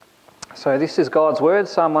So this is God's word,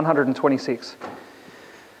 Psalm 126.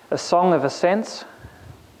 A song of ascents.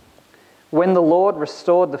 When the Lord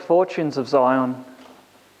restored the fortunes of Zion,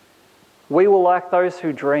 we were like those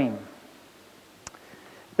who dream.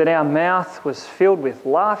 Then our mouth was filled with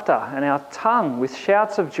laughter and our tongue with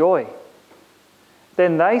shouts of joy.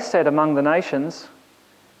 Then they said among the nations,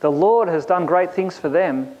 the Lord has done great things for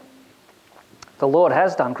them. The Lord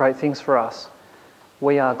has done great things for us.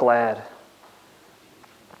 We are glad.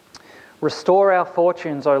 Restore our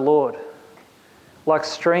fortunes, O Lord, like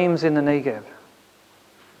streams in the Negev.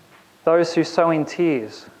 Those who sow in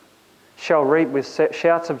tears shall reap with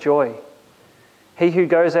shouts of joy. He who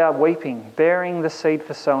goes out weeping, bearing the seed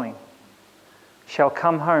for sowing, shall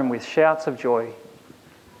come home with shouts of joy,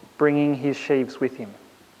 bringing his sheaves with him.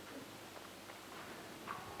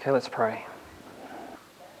 Okay, let's pray.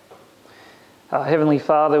 Heavenly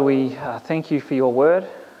Father, we thank you for your word.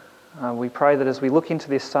 We pray that as we look into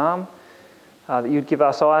this psalm, that you'd give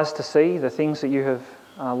us eyes to see the things that you have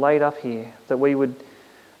laid up here, that we would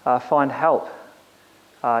find help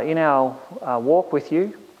in our walk with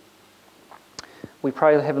you. We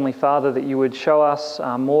pray, Heavenly Father, that you would show us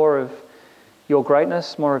more of your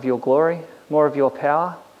greatness, more of your glory, more of your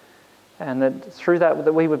power, and that through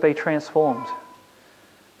that we would be transformed,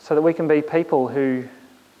 so that we can be people who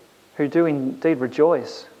do indeed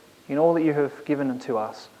rejoice in all that you have given unto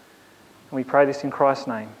us. And we pray this in Christ's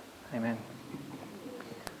name. Amen.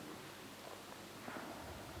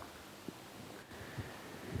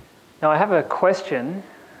 Now I have a question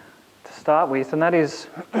to start with, and that is,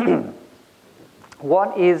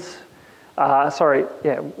 what is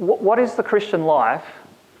the Christian life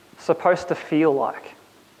supposed to feel like?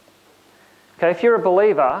 Okay, if you're a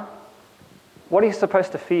believer, what are you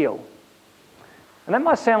supposed to feel? And that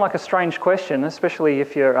might sound like a strange question, especially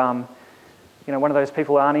if you're one of those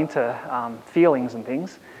people who aren't into feelings and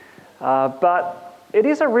things. But it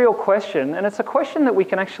is a real question, and it's a question that we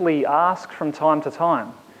can actually ask from time to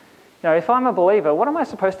time. If I'm a believer, what am I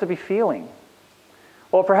supposed to be feeling?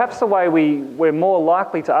 Or perhaps the way we're more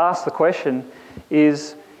likely to ask the question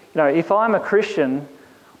is, if I'm a Christian,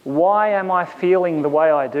 why am I feeling the way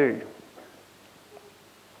I do?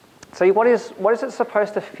 See, what is it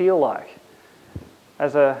supposed to feel like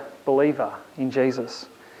as a believer in Jesus?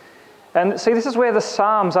 And see, this is where the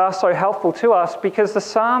Psalms are so helpful to us, because the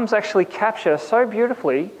Psalms actually capture so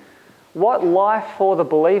beautifully what life for the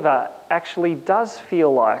believer actually does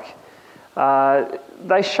feel like.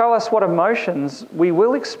 They show us what emotions we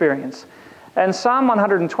will experience. And Psalm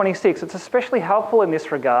 126, it's especially helpful in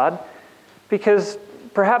this regard because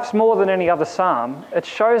perhaps more than any other psalm, it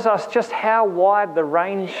shows us just how wide the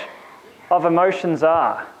range of emotions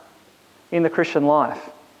are in the Christian life.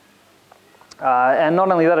 And not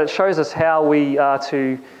only that, it shows us how we are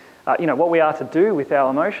to, what we are to do with our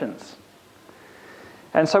emotions.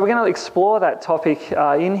 And so we're going to explore that topic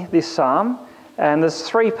in this psalm. And there's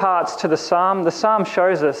three parts to the psalm. The psalm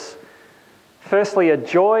shows us, firstly, a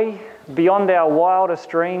joy beyond our wildest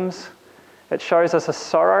dreams. It shows us a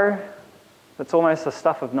sorrow that's almost the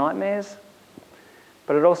stuff of nightmares.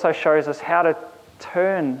 But it also shows us how to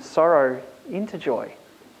turn sorrow into joy.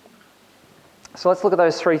 So let's look at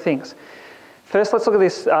those three things. First, let's look at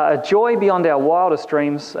this joy beyond our wildest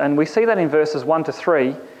dreams. And we see that in verses 1 to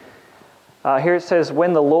 3. Here it says,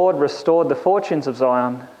 when the Lord restored the fortunes of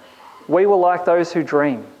Zion, we were like those who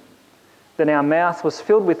dream. Then our mouth was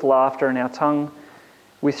filled with laughter and our tongue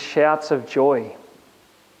with shouts of joy.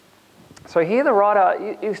 So here the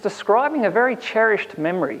writer is describing a very cherished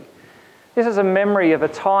memory. This is a memory of a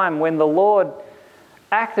time when the Lord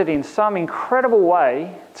acted in some incredible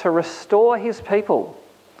way to restore his people.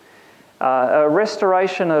 A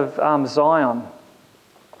restoration of Zion.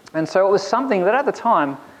 And so it was something that at the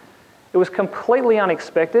time, it was completely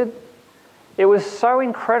unexpected. It was so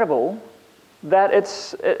incredible that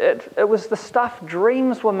it was the stuff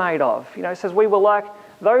dreams were made of. It says we were like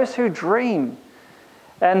those who dream.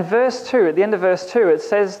 And verse 2, at the end of verse 2, it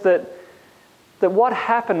says that what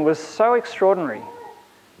happened was so extraordinary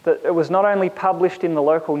that it was not only published in the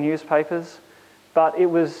local newspapers, but it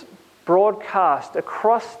was broadcast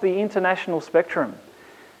across the international spectrum,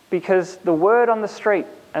 because the word on the street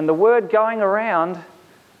and the word going around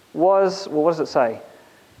was, well, what does it say?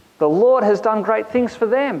 The Lord has done great things for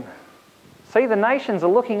them. See, the nations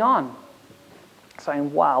are looking on,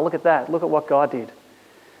 saying, wow, look at that. Look at what God did.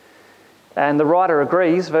 And the writer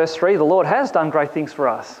agrees, verse 3, the Lord has done great things for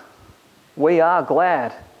us. We are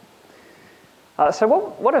glad. So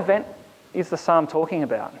what event is the psalm talking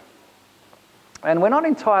about? And we're not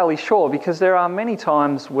entirely sure, because there are many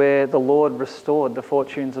times where the Lord restored the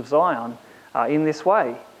fortunes of Zion in this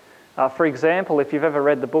way. For example, if you've ever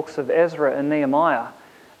read the books of Ezra and Nehemiah,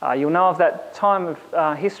 you'll know of that time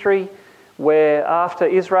of history where after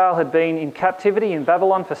Israel had been in captivity in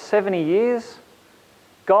Babylon for 70 years,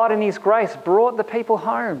 God in his grace brought the people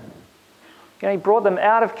home. He brought them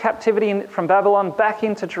out of captivity from Babylon back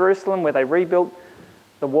into Jerusalem, where they rebuilt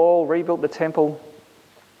the wall, rebuilt the temple.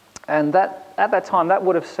 And at that time, that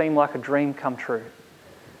would have seemed like a dream come true.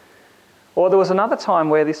 Or there was another time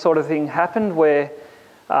where this sort of thing happened, where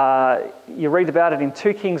you read about it in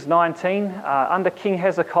 2 Kings 19. Under King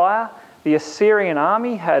Hezekiah, the Assyrian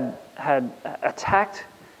army had attacked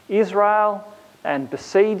Israel and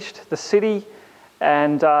besieged the city,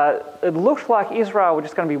 and it looked like Israel were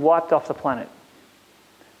just going to be wiped off the planet.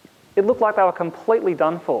 It looked like they were completely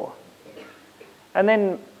done for. And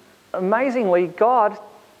then, amazingly, God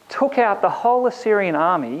took out the whole Assyrian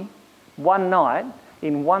army one night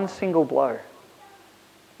in one single blow.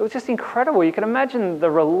 It was just incredible. You can imagine the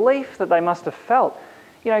relief that they must have felt,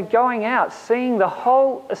 going out, seeing the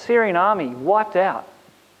whole Assyrian army wiped out.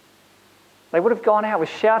 They would have gone out with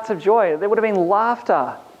shouts of joy. There would have been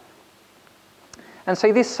laughter. And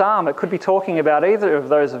see, this psalm, it could be talking about either of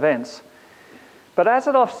those events. But as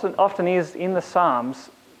it often is in the Psalms,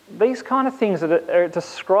 these kind of things are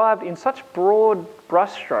described in such broad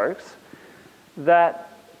brushstrokes that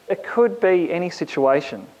it could be any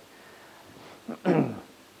situation,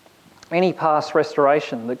 any past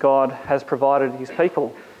restoration that God has provided his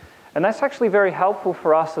people. And that's actually very helpful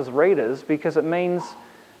for us as readers, because it means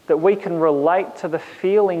that we can relate to the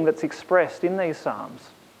feeling that's expressed in these Psalms.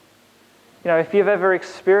 If you've ever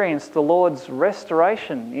experienced the Lord's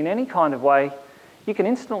restoration in any kind of way, you can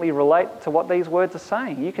instantly relate to what these words are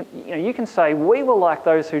saying. You can say, we were like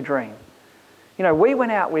those who dream. We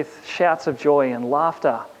went out with shouts of joy and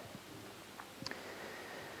laughter.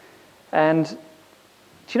 And do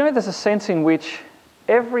you know there's a sense in which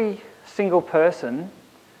every single person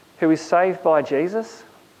who is saved by Jesus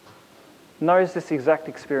knows this exact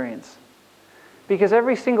experience? Because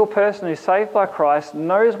every single person who's saved by Christ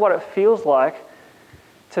knows what it feels like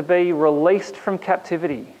to be released from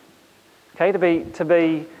captivity. Okay, to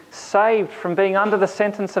be saved from being under the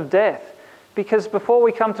sentence of death. Because before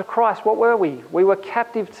we come to Christ, what were we? We were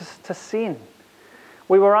captive to sin.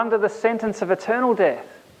 We were under the sentence of eternal death.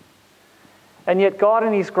 And yet God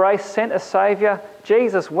in his grace sent a Saviour.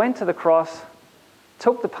 Jesus went to the cross,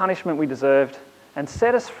 took the punishment we deserved, and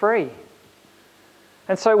set us free.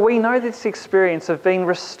 And so we know this experience of being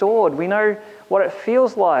restored. We know what it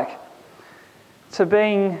feels like to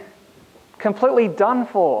being completely done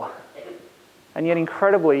for. And yet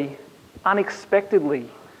incredibly, unexpectedly,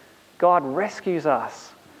 God rescues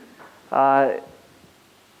us. Even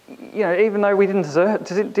though we didn't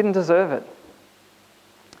deserve it.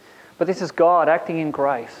 But this is God acting in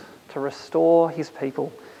grace to restore his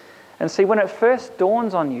people. And see, when it first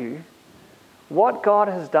dawns on you what God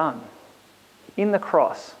has done in the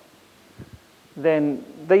cross, then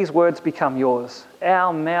these words become yours.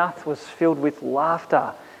 Our mouth was filled with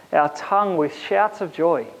laughter, our tongue with shouts of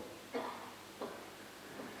joy.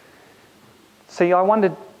 See, I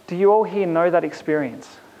wondered, do you all here know that experience?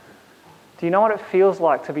 Do you know what it feels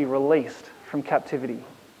like to be released from captivity?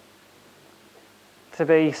 To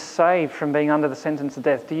be saved from being under the sentence of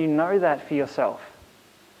death? Do you know that for yourself?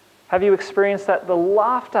 Have you experienced that? The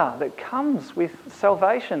laughter that comes with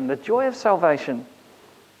salvation, the joy of salvation.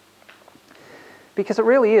 Because it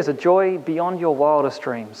really is a joy beyond your wildest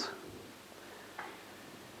dreams.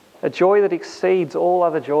 A joy that exceeds all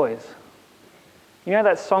other joys. You know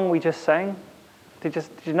that song we just sang? Did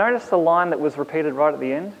you notice the line that was repeated right at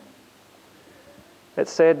the end? It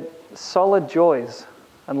said, solid joys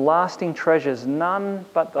and lasting treasures, none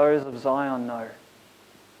but those of Zion know.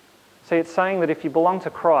 See, it's saying that if you belong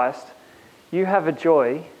to Christ, you have a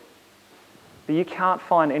joy that you can't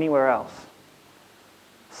find anywhere else.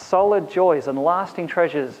 Solid joys and lasting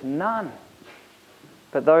treasures, none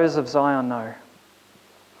but those of Zion know.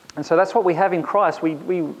 And so that's what we have in Christ. We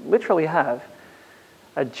literally have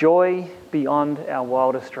a joy beyond our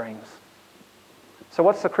wildest dreams. So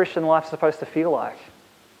what's the Christian life supposed to feel like?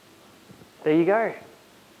 There you go.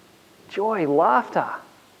 Joy, laughter.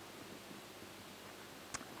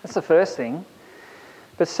 That's the first thing.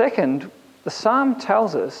 But second, the psalm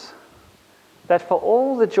tells us that for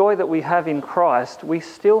all the joy that we have in Christ, we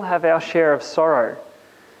still have our share of sorrow.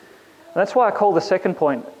 And that's why I call the second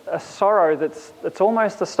point a sorrow that's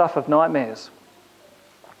almost the stuff of nightmares.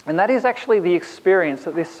 And that is actually the experience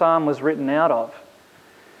that this psalm was written out of.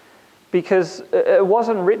 Because it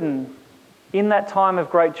wasn't written in that time of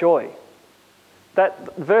great joy.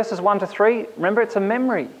 That verses 1 to 3, remember, it's a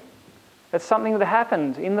memory. It's something that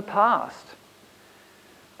happened in the past.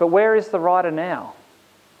 But where is the writer now?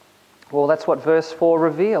 Well, that's what verse 4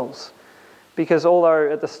 reveals. Because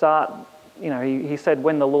although at the start, he said,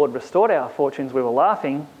 when the Lord restored our fortunes, we were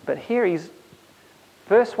laughing. But here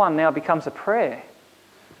verse 1 now becomes a prayer.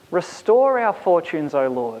 Restore our fortunes, O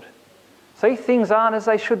Lord. See, things aren't as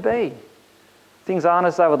they should be. Things aren't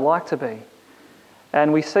as they would like to be.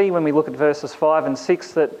 And we see when we look at verses 5 and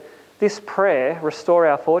 6 that this prayer, restore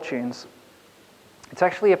our fortunes, it's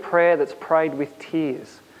actually a prayer that's prayed with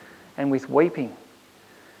tears and with weeping.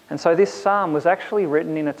 And so this psalm was actually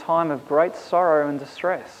written in a time of great sorrow and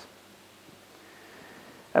distress.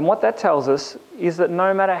 And what that tells us is that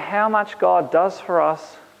no matter how much God does for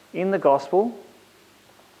us in the gospel,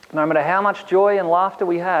 no matter how much joy and laughter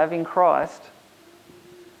we have in Christ,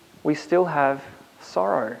 we still have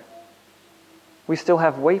sorrow. We still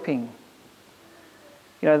have weeping.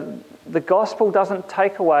 The gospel doesn't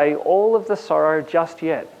take away all of the sorrow just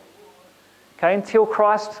yet. Okay, until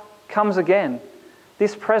Christ comes again,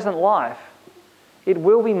 this present life, it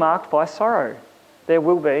will be marked by sorrow. There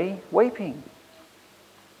will be weeping.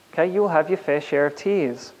 Okay, you'll have your fair share of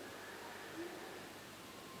tears.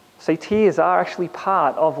 See, tears are actually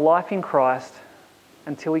part of life in Christ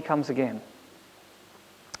until he comes again.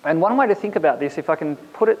 And one way to think about this, if I can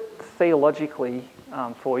put it theologically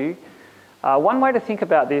for you, one way to think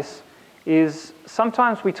about this is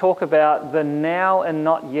sometimes we talk about the now and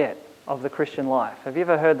not yet of the Christian life. Have you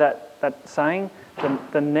ever heard that saying?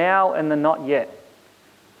 The now and the not yet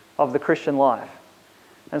of the Christian life.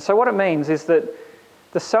 And so what it means is that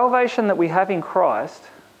the salvation that we have in Christ,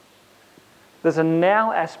 there's a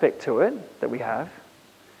now aspect to it that we have,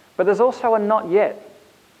 but there's also a not yet,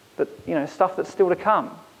 stuff that's still to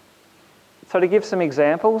come. So to give some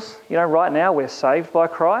examples, right now we're saved by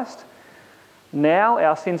Christ. Now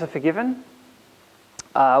our sins are forgiven.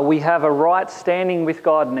 We have a right standing with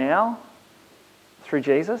God now through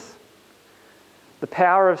Jesus. The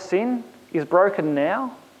power of sin is broken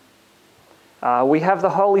now. We have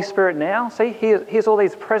the Holy Spirit now. See, here's all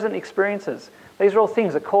these present experiences. These are all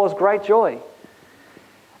things that cause great joy.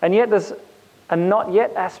 And yet there's a not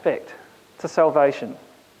yet aspect to salvation.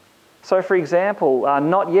 So for example,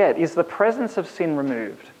 not yet is the presence of sin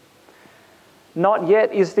removed. Not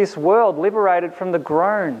yet is this world liberated from the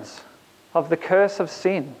groans of the curse of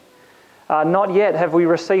sin. Not yet have we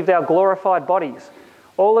received our glorified bodies.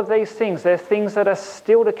 All of these things, they're things that are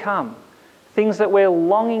still to come. Things that we're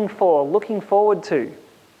longing for, looking forward to.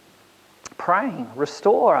 Praying,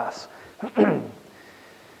 restore us.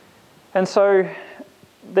 And so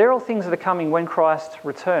they're all things that are coming when Christ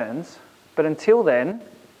returns. But until then,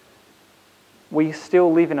 we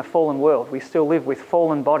still live in a fallen world. We still live with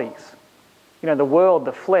fallen bodies. The world,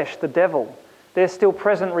 the flesh, the devil, they're still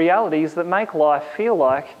present realities that make life feel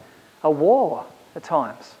like a war at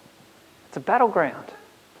times. It's a battleground.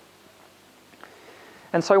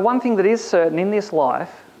 And so one thing that is certain in this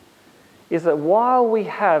life is that while we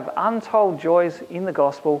have untold joys in the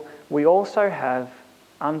gospel, we also have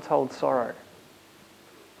untold sorrow.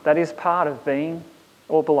 That is part of being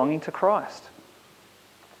or belonging to Christ.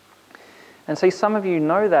 And see, some of you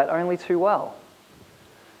know that only too well.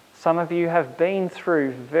 Some of you have been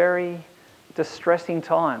through very distressing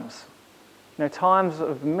times, times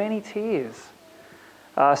of many tears.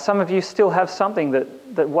 Some of you still have something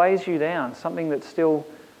that weighs you down, something that still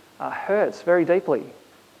hurts very deeply,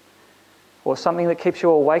 or something that keeps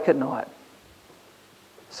you awake at night.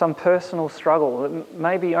 Some personal struggle that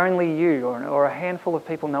maybe only you or a handful of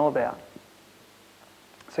people know about.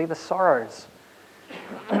 See, the sorrows.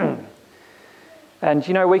 And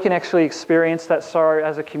we can actually experience that sorrow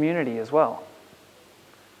as a community as well.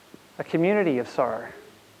 A community of sorrow.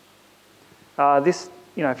 If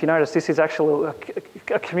you notice, this is actually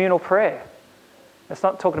a communal prayer. It's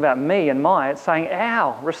not talking about me and my, it's saying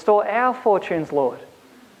restore our fortunes, Lord.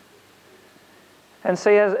 And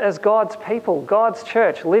see, as God's people, God's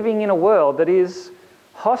church, living in a world that is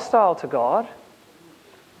hostile to God,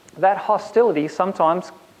 that hostility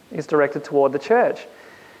sometimes is directed toward the church.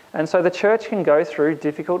 And so the church can go through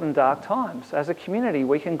difficult and dark times. As a community,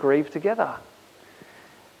 we can grieve together.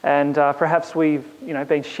 And perhaps we've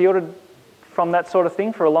been shielded from that sort of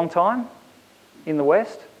thing for a long time in the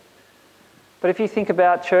West. But if you think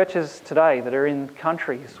about churches today that are in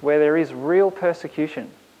countries where there is real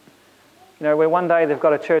persecution, where one day they've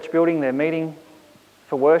got a church building, they're meeting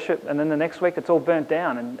for worship, and then the next week it's all burnt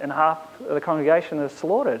down and half of the congregation is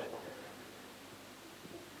slaughtered.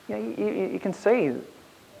 You can see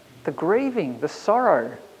the grieving, the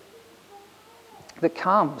sorrow that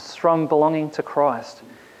comes from belonging to Christ.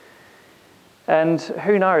 And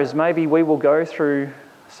who knows, maybe we will go through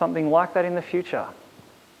something like that in the future.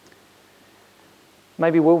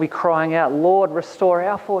 maybe we'll be crying out, Lord, restore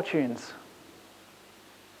our fortunes.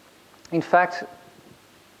 In fact,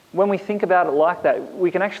 when we think about it like that, we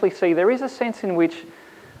can actually see there is a sense in which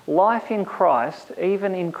life in Christ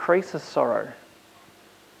even increases sorrow.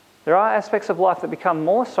 There are aspects of life that become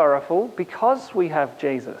more sorrowful because we have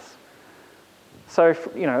Jesus. So,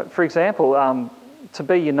 for example, to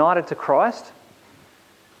be united to Christ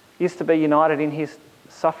is to be united in his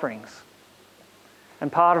sufferings.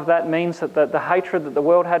 And part of that means that the hatred that the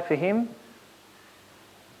world had for him,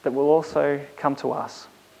 that will also come to us.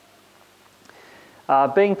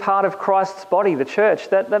 Being part of Christ's body, the church,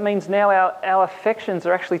 that means now our affections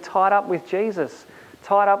are actually tied up with Jesus,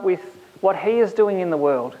 tied up with what he is doing in the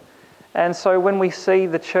world. And so when we see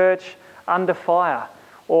the church under fire,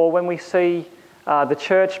 or when we see the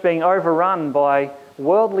church being overrun by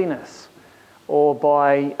worldliness or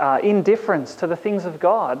by indifference to the things of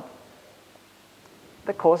God,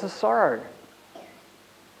 that causes sorrow.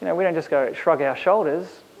 We don't just go shrug our shoulders.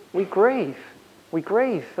 We grieve. We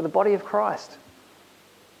grieve for the body of Christ.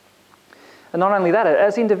 And not only that,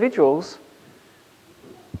 as individuals,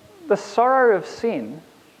 the sorrow of sin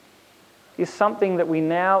is something that we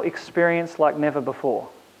now experience like never before.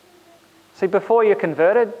 See, before you're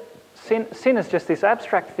converted, sin is just this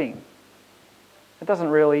abstract thing. It doesn't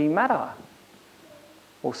really matter.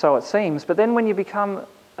 Well, so it seems. But then when you become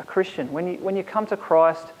a Christian, when you come to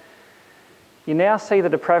Christ, you now see the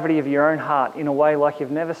depravity of your own heart in a way like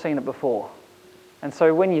you've never seen it before. And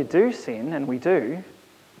so when you do sin, and we do,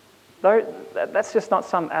 though that's just not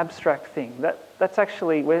some abstract thing. That's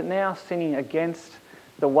actually, we're now sinning against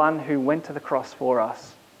the one who went to the cross for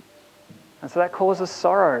us. And so that causes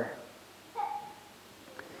sorrow.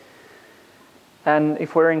 And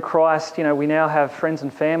if we're in Christ, we now have friends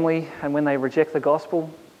and family, and when they reject the gospel,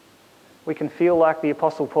 we can feel like the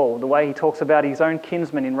Apostle Paul, the way he talks about his own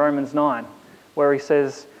kinsmen in Romans 9, where he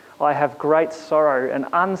says, I have great sorrow and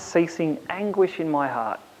unceasing anguish in my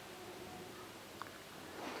heart.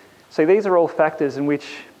 See, these are all factors in which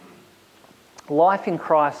life in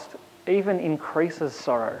Christ even increases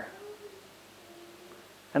sorrow.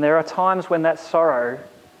 And there are times when that sorrow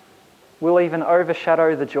will even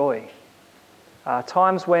overshadow the joy.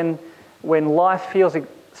 Times when life feels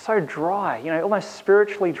so dry, almost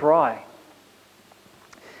spiritually dry.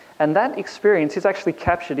 And that experience is actually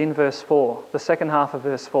captured in verse 4, the second half of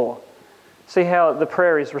verse 4. See how the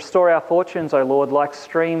prayer is, restore our fortunes, O Lord, like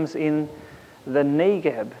streams in the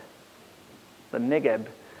Negeb. The Negeb.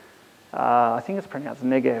 I think it's pronounced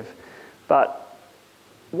Negev. But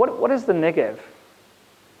what is the Negev?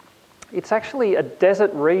 It's actually a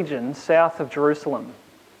desert region south of Jerusalem.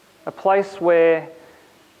 A place where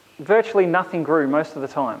virtually nothing grew most of the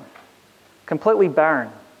time. Completely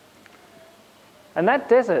barren. And that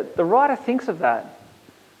desert, the writer thinks of that.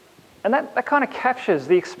 And that kind of captures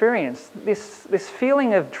the experience, this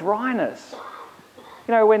feeling of dryness.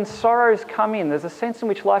 When sorrows come in, there's a sense in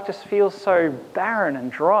which life just feels so barren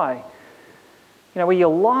and dry. Where you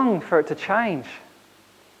long for it to change.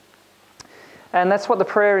 And that's what the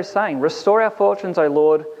prayer is saying. Restore our fortunes, O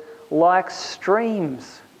Lord, like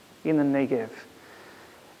streams in the Negev.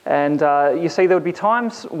 And you see, there would be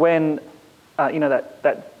times when,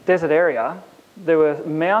 that desert area, there were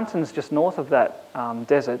mountains just north of that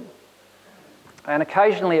desert. And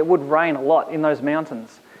occasionally it would rain a lot in those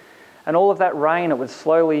mountains. And all of that rain, it would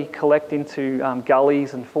slowly collect into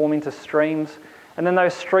gullies and form into streams. And then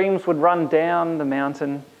those streams would run down the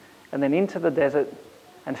mountain and then into the desert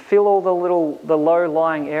and fill all the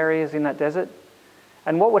low-lying areas in that desert.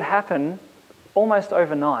 And what would happen almost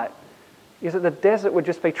overnight is that the desert would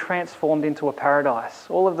just be transformed into a paradise.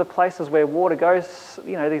 All of the places where water goes,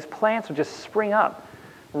 these plants would just spring up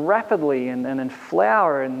rapidly and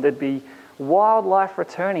flower, and there'd be wildlife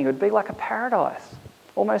returning. It would be like a paradise,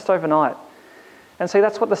 almost overnight. And see,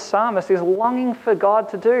 that's what the psalmist is longing for God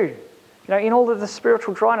to do. In all of the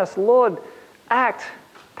spiritual dryness, Lord, act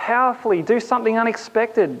powerfully, do something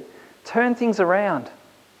unexpected, turn things around,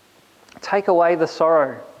 take away the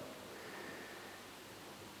sorrow.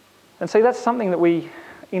 And see, that's something that we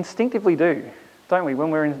instinctively do, don't we, when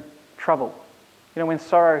we're in trouble? When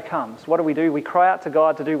sorrow comes, what do? We cry out to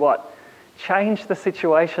God to do what? Change the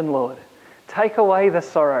situation, Lord. Take away the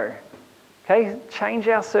sorrow. Okay? Change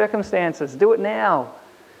our circumstances. Do it now.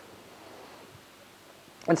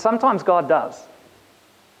 And sometimes God does.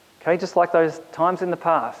 Okay? Just like those times in the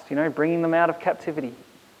past, bringing them out of captivity,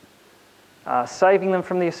 saving them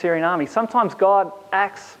from the Assyrian army. Sometimes God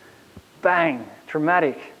acts, bang,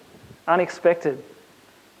 dramatic, unexpected.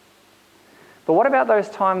 But what about those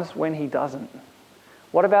times when he doesn't?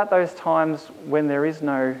 What about those times when there is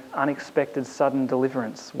no unexpected sudden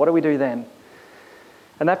deliverance? What do we do then?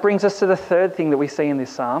 And that brings us to the third thing that we see in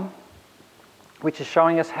this psalm, which is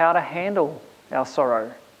showing us how to handle our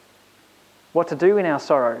sorrow, what to do in our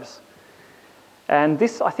sorrows. And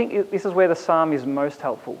I think this is where the psalm is most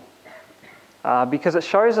helpful, because it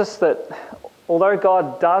shows us that although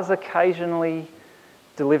God does occasionally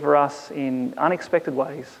deliver us in unexpected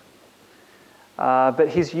ways, but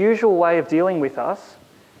his usual way of dealing with us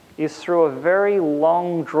is through a very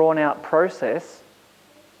long, drawn-out process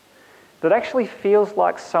that actually feels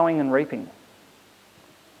like sowing and reaping.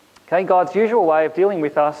 Okay, God's usual way of dealing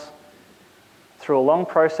with us through a long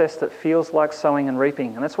process that feels like sowing and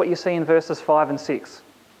reaping. And that's what you see in verses 5 and 6.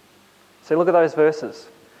 So look at those verses.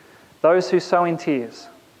 Those who sow in tears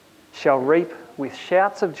shall reap with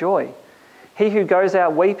shouts of joy. He who goes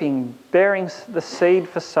out weeping, bearing the seed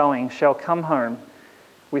for sowing, shall come home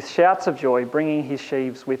with shouts of joy, bringing his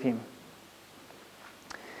sheaves with him.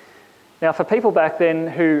 Now, for people back then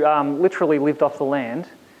who literally lived off the land,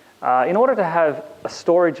 in order to have a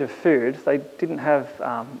storage of food, they didn't have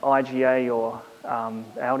IGA or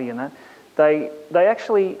Aldi and that.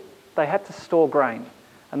 They had to store grain.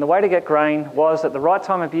 And the way to get grain was at the right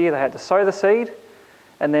time of year they had to sow the seed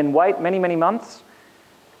and then wait many, many months.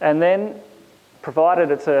 And then, provided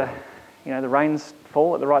the rains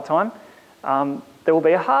fall at the right time, there will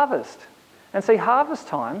be a harvest. And see, harvest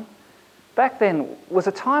time back then was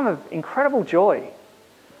a time of incredible joy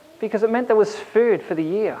because it meant there was food for the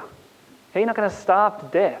year. You're not going to starve to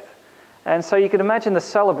death. And so you could imagine the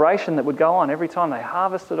celebration that would go on every time they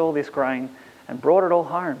harvested all this grain and brought it all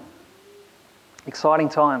home. Exciting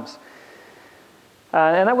times.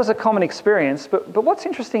 And that was a common experience. But what's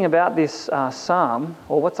interesting about this psalm,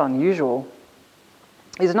 or what's unusual,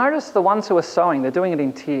 is notice the ones who are sowing, they're doing it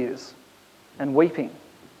in tears and weeping.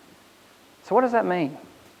 So what does that mean?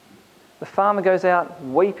 The farmer goes out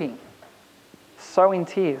weeping, sow in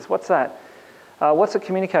tears. What's that? What's it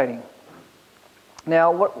communicating?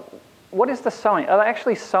 Now, what is the sowing? Are they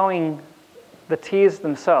actually sowing the tears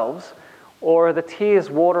themselves, or are the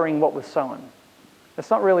tears watering what was sown?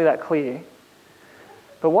 It's not really that clear.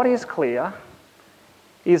 But what is clear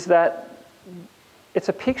is that it's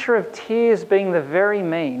a picture of tears being the very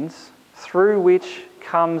means through which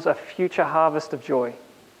comes a future harvest of joy.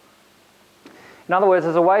 In other words,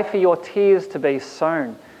 there's a way for your tears to be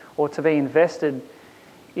sown or to be invested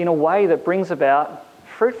in a way that brings about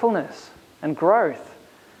fruitfulness and growth.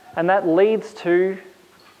 And that leads to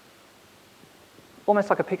almost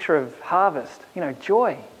like a picture of harvest,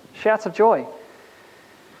 joy, shouts of joy.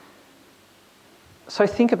 So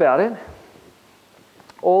think about it.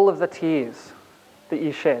 All of the tears that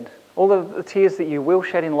you shed, all of the tears that you will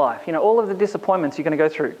shed in life, all of the disappointments you're going to go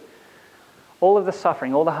through, all of the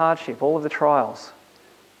suffering, all the hardship, all of the trials,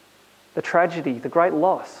 the tragedy, the great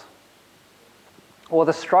loss, or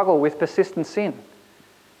the struggle with persistent sin.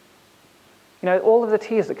 All of the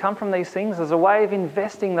tears that come from these things, there's a way of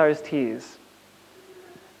investing those tears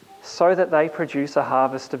so that they produce a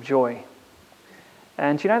harvest of joy.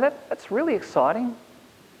 And that's really exciting,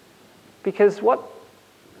 because what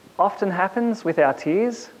often happens with our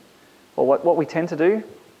tears, or what we tend to do,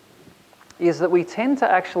 is that we tend to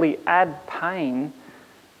actually add pain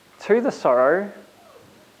to the sorrow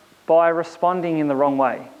by responding in the wrong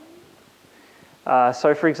way.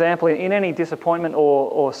 So for example, in any disappointment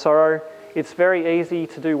or sorrow, it's very easy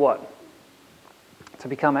to do what? To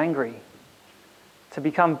become angry, to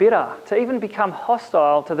become bitter, to even become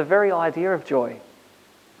hostile to the very idea of joy.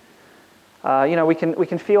 We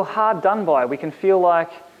can feel hard done by. We can feel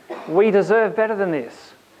like we deserve better than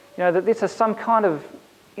this. That this is some kind of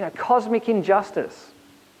cosmic injustice.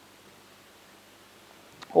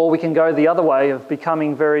 Or we can go the other way of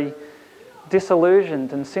becoming very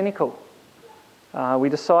disillusioned and cynical. We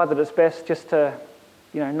decide that it's best just to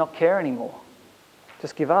not care anymore.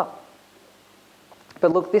 Just give up.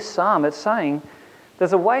 But look, this psalm, it's saying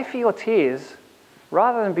there's a way for your tears,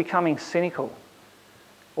 rather than becoming cynical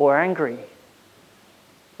or angry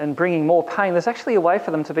and bringing more pain, there's actually a way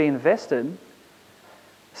for them to be invested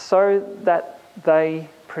so that they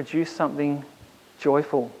produce something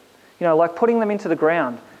joyful. Like putting them into the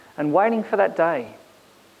ground and waiting for that day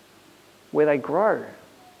where they grow,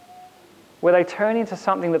 where they turn into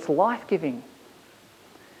something that's life-giving.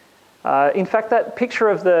 In fact, that picture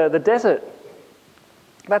of the desert,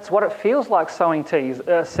 that's what it feels like sowing seeds.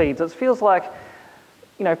 It feels like,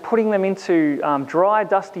 putting them into dry,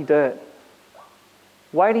 dusty dirt,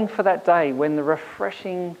 waiting for that day when the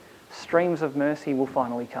refreshing streams of mercy will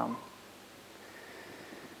finally come.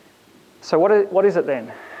 So what is it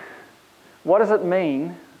then? What does it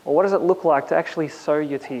mean, or what does it look like to actually sow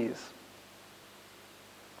your tears?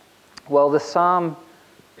 Well, the psalm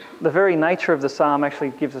the very nature of the psalm actually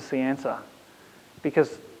gives us the answer.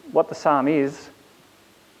 Because what the psalm is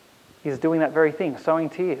doing that very thing, sowing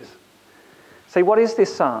tears. See, what is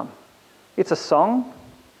this psalm? It's a song.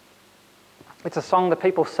 It's a song that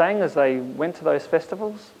people sang as they went to those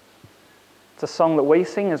festivals. It's a song that we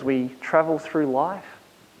sing as we travel through life.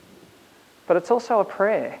 But it's also a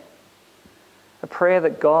prayer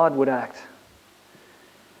that God would act.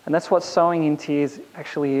 And that's what sowing in tears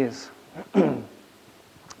actually is.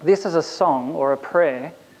 This is a song or a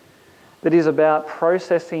prayer that is about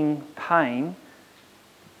processing pain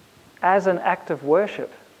as an act of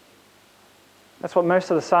worship. That's what most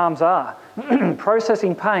of the Psalms are.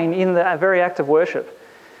 Processing pain in the very act of worship.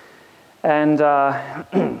 And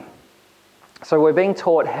so we're being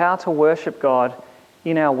taught how to worship God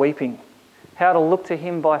in our weeping, how to look to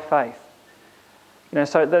Him by faith.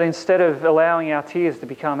 So that instead of allowing our tears to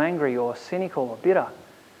become angry or cynical or bitter,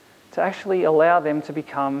 to actually allow them to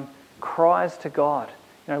become cries to God,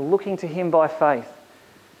 looking to Him by faith.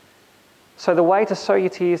 So the way to sow your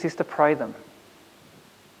tears is to pray them.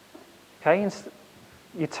 Okay,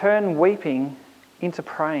 you turn weeping into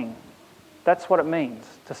praying. That's what it means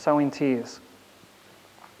to sow in tears.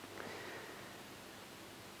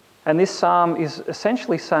 And this psalm is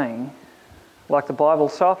essentially saying, like the Bible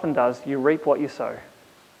so often does, you reap what you sow.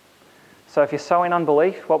 So if you sow in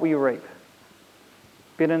unbelief, what will you reap?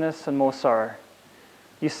 Bitterness and more sorrow.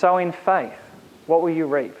 You sow in faith, what will you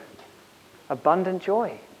reap? Abundant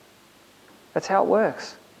joy. That's how it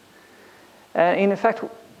works. And in fact,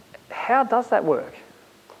 how does that work?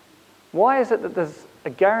 Why is it that there's a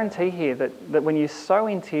guarantee here that when you sow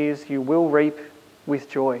in tears, you will reap with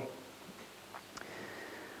joy?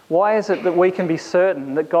 Why is it that we can be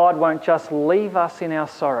certain that God won't just leave us in our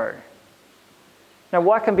sorrow? Now,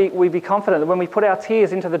 why can we be confident that when we put our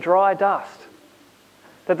tears into the dry dust,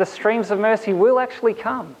 that the streams of mercy will actually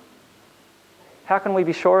come? How can we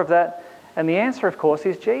be sure of that? And the answer, of course,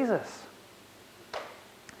 is Jesus.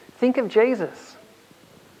 Think of Jesus.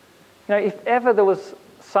 If ever there was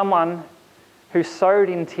someone who sowed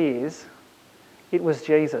in tears, it was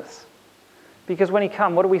Jesus. Because when He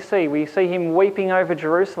came, what do we see? We see Him weeping over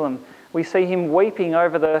Jerusalem. We see Him weeping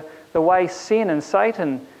over the way sin and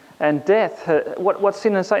Satan and death, what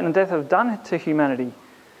sin and Satan and death have done to humanity.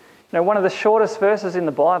 One of the shortest verses in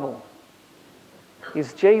the Bible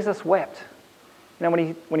is Jesus wept.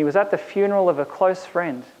 When he was at the funeral of a close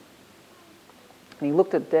friend, and he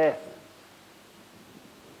looked at death,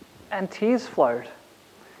 and tears flowed.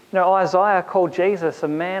 Isaiah called Jesus a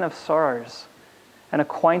man of sorrows and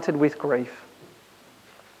acquainted with grief.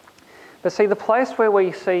 But see, the place where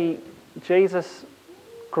we see Jesus'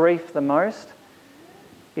 grief the most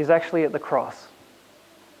is actually at the cross.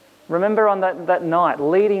 Remember on that night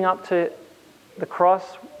leading up to the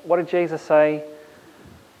cross, what did Jesus say?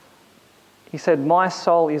 He said, "My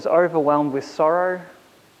soul is overwhelmed with sorrow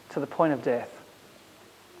to the point of death."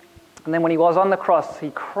 And then when He was on the cross,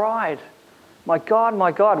 He cried, my God,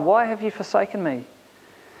 why have you forsaken me?"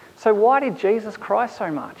 So why did Jesus cry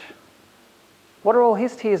so much? What are all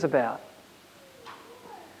His tears about?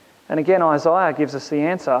 And again, Isaiah gives us the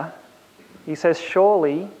answer. He says,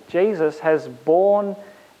 "Surely Jesus has borne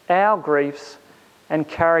our griefs and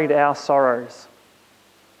carried our sorrows."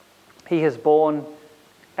 He has borne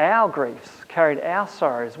our griefs, carried our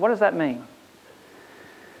sorrows. What does that mean?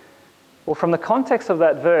 Well, from the context of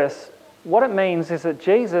that verse, what it means is that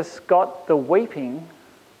Jesus got the weeping,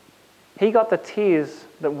 He got the tears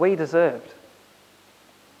that we deserved.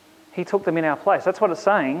 He took them in our place. That's what it's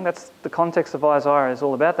saying. That's the context of Isaiah is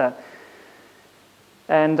all about that.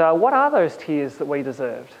 And what are those tears that we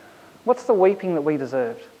deserved? What's the weeping that we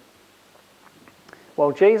deserved?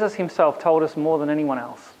 Well, Jesus Himself told us more than anyone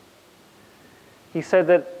else. He said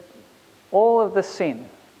that all of the sin,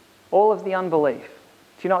 all of the unbelief,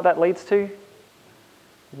 do you know what that leads to?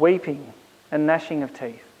 Weeping and gnashing of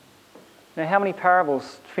teeth. Now, how many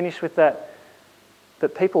parables finish with that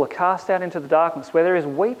people are cast out into the darkness where there is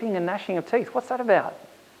weeping and gnashing of teeth? What's that about?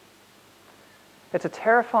 It's a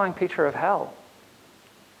terrifying picture of hell.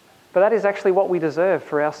 But that is actually what we deserve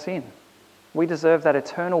for our sin. We deserve that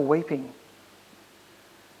eternal weeping.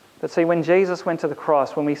 But see, when Jesus went to the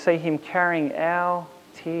cross, when we see Him carrying our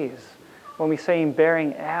tears, when we see Him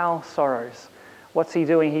bearing our sorrows, what's He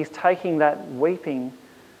doing? He's taking that weeping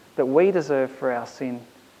that we deserve for our sin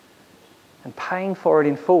and paying for it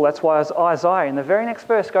in full. That's why Isaiah, in the very next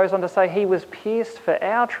verse, goes on to say, He was pierced for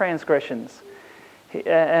our transgressions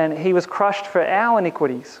and He was crushed for our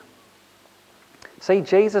iniquities. See,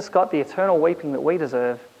 Jesus got the eternal weeping that we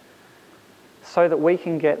deserve so that we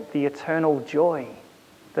can get the eternal joy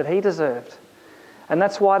that He deserved. And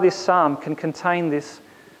that's why this psalm can contain this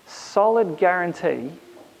solid guarantee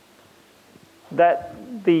that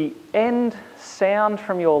the end sound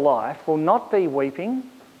from your life will not be weeping,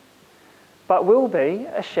 but will be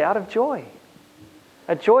a shout of joy.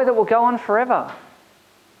 A joy that will go on forever.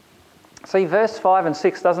 See, verse 5 and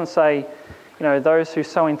 6 doesn't say, those who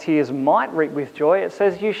sow in tears might reap with joy. It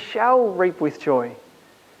says you shall reap with joy.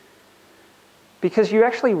 Because you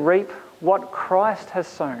actually reap what Christ has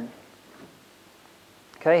sown.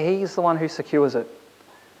 Okay, He's the one who secures it.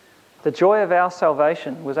 The joy of our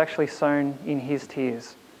salvation was actually sown in His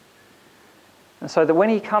tears. And so that when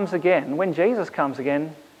He comes again, when Jesus comes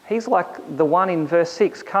again, He's like the one in verse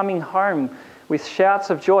 6, coming home with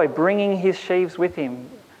shouts of joy, bringing His sheaves with Him.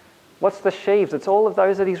 What's the sheaves? It's all of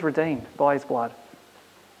those that He's redeemed by His blood.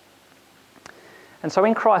 And so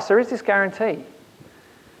in Christ there is this guarantee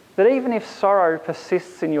that even if sorrow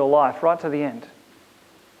persists in your life right to the end,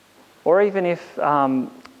 or even if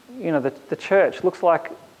the church looks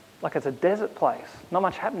like it's a desert place, not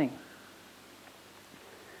much happening,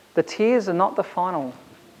 the tears are not the final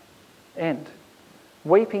end.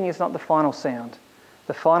 Weeping is not the final sound.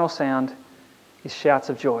 The final sound is shouts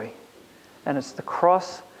of joy. And it's the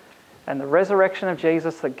cross and the resurrection of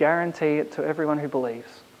Jesus that guarantee it to everyone who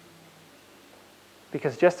believes.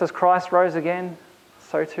 Because just as Christ rose again,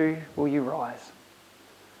 so too will you rise.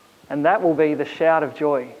 And that will be the shout of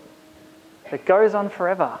joy that goes on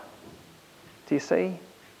forever. Do you see?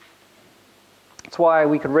 That's why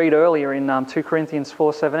we could read earlier in 2 Corinthians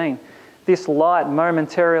 4:17, this light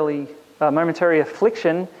momentary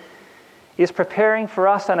affliction is preparing for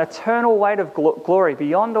us an eternal weight of glory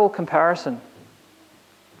beyond all comparison.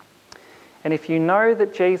 And if you know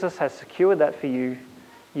that Jesus has secured that for you,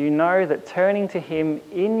 you know that turning to Him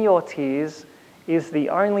in your tears is the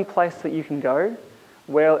only place that you can go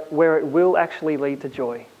where it will actually lead to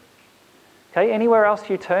joy. Okay, anywhere else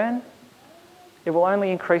you turn, it will only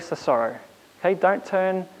increase the sorrow. Okay, don't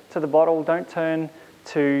turn to the bottle, don't turn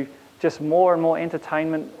to just more and more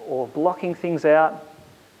entertainment or blocking things out.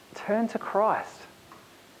 Turn to Christ.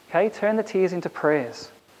 Okay, turn the tears into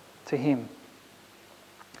prayers to Him.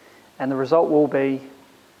 And the result will be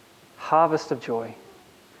harvest of joy.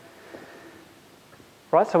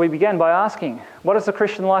 Right, so we began by asking, what does the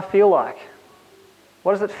Christian life feel like?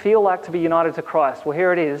 What does it feel like to be united to Christ? Well,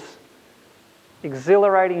 here it is.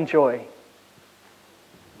 Exhilarating joy.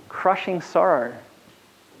 Crushing sorrow.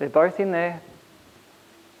 They're both in there.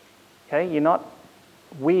 Okay, you're not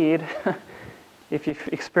weird if you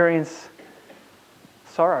experience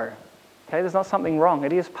sorrow. Okay, there's not something wrong.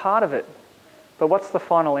 It is part of it. But what's the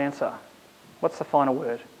final answer? What's the final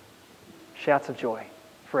word? Shouts of joy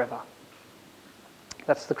forever.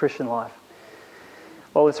 That's the Christian life.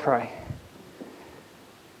 Well, let's pray.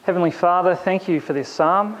 Heavenly Father, thank you for this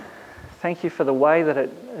psalm. Thank you for the way that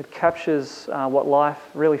it captures what life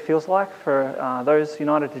really feels like for those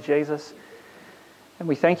united to Jesus. And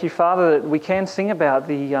we thank you, Father, that we can sing about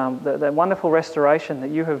the wonderful restoration that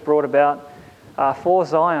you have brought about for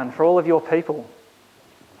Zion, for all of your people,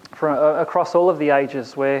 across all of the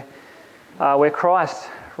ages, where Christ,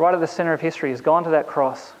 right at the centre of history, has gone to that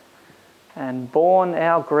cross and borne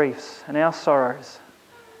our griefs and our sorrows.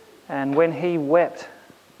 And when He wept,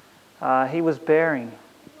 He was bearing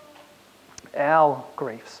our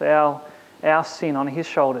griefs, our sin on His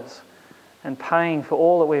shoulders, and paying for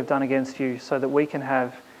all that we have done against you so that we can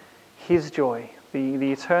have His joy,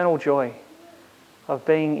 the eternal joy of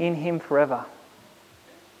being in Him forever.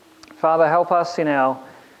 Father, help us in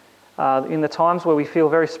the times where we feel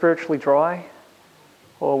very spiritually dry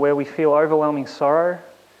or where we feel overwhelming sorrow,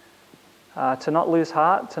 to not lose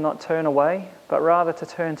heart, to not turn away, but rather to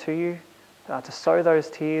turn to you, to sow those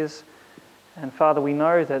tears. And Father, we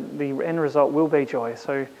know that the end result will be joy.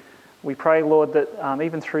 So we pray, Lord, that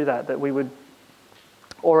even through that we would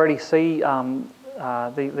already see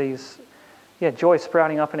joy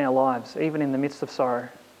sprouting up in our lives, even in the midst of sorrow.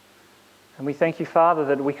 And we thank you, Father,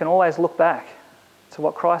 that we can always look back to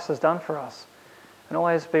what Christ has done for us and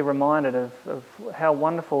always be reminded of how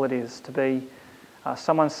wonderful it is to be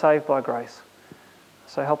someone saved by grace.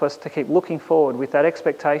 So help us to keep looking forward with that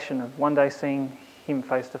expectation of one day seeing Him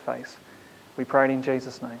face to face. We pray it in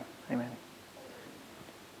Jesus' name. Amen.